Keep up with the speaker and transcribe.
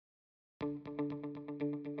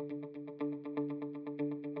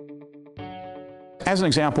As an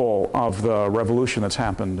example of the revolution that's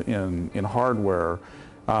happened in hardware,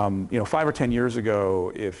 5 or 10 years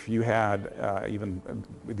ago, if you had even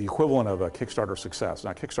the equivalent of a Kickstarter success,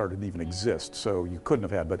 now Kickstarter didn't even exist, so you couldn't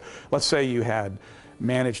have had, but let's say you had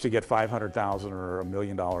managed to get $500,000 or $1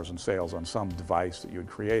 million in sales on some device that you had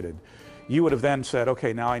created, you would have then said,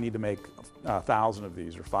 okay, now I need to make 1,000 of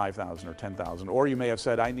these, or 5,000 or 10,000, or you may have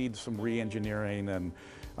said, I need some re-engineering, and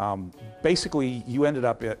basically you ended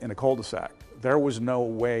up in a cul-de-sac. There was no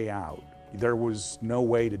way out. There was no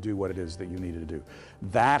way to do what it is that you needed to do.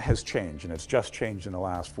 That has changed, and it's just changed in the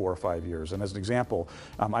last 4 or 5 years. And as an example,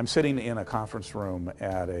 I'm sitting in a conference room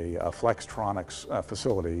at a Flextronics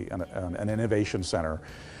facility, an innovation center.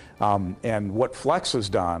 And what Flex has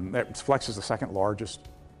done, Flex is the second largest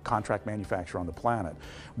contract manufacturer on the planet.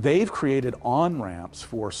 They've created on-ramps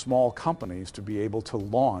for small companies to be able to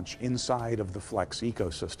launch inside of the Flex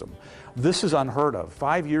ecosystem. This is unheard of.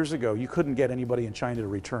 5 years ago, you couldn't get anybody in China to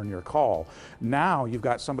return your call. Now you've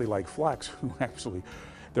got somebody like Flex who actually,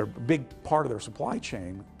 their big part of their supply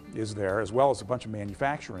chain is there, as well as a bunch of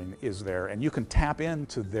manufacturing is there, and you can tap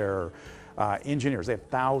into their engineers. They have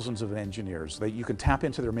thousands of engineers. You can tap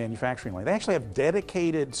into their manufacturing line. They actually have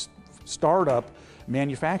dedicated startup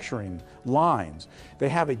manufacturing lines. They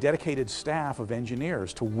have a dedicated staff of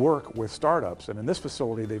engineers to work with startups, and in this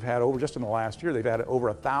facility they've had just in the last year, they've had over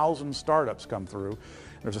 1,000 startups come through.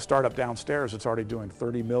 There's a startup downstairs that's already doing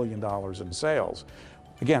 $30 million in sales.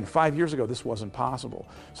 Again, 5 years ago, this wasn't possible.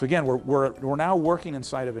 So again, we're now working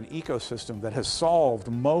inside of an ecosystem that has solved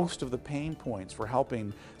most of the pain points for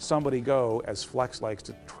helping somebody go, as Flex likes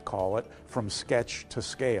to call it, from sketch to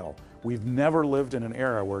scale. We've never lived in an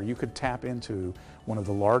era where you could tap into one of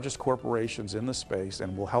the largest corporations in the space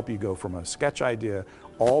and will help you go from a sketch idea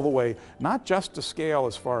all the way, not just to scale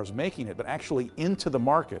as far as making it, but actually into the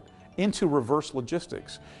market, into reverse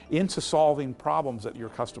logistics, into solving problems that your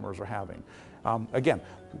customers are having. Again,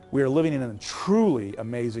 we are living in a truly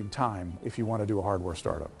amazing time if you want to do a hardware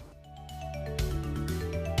startup.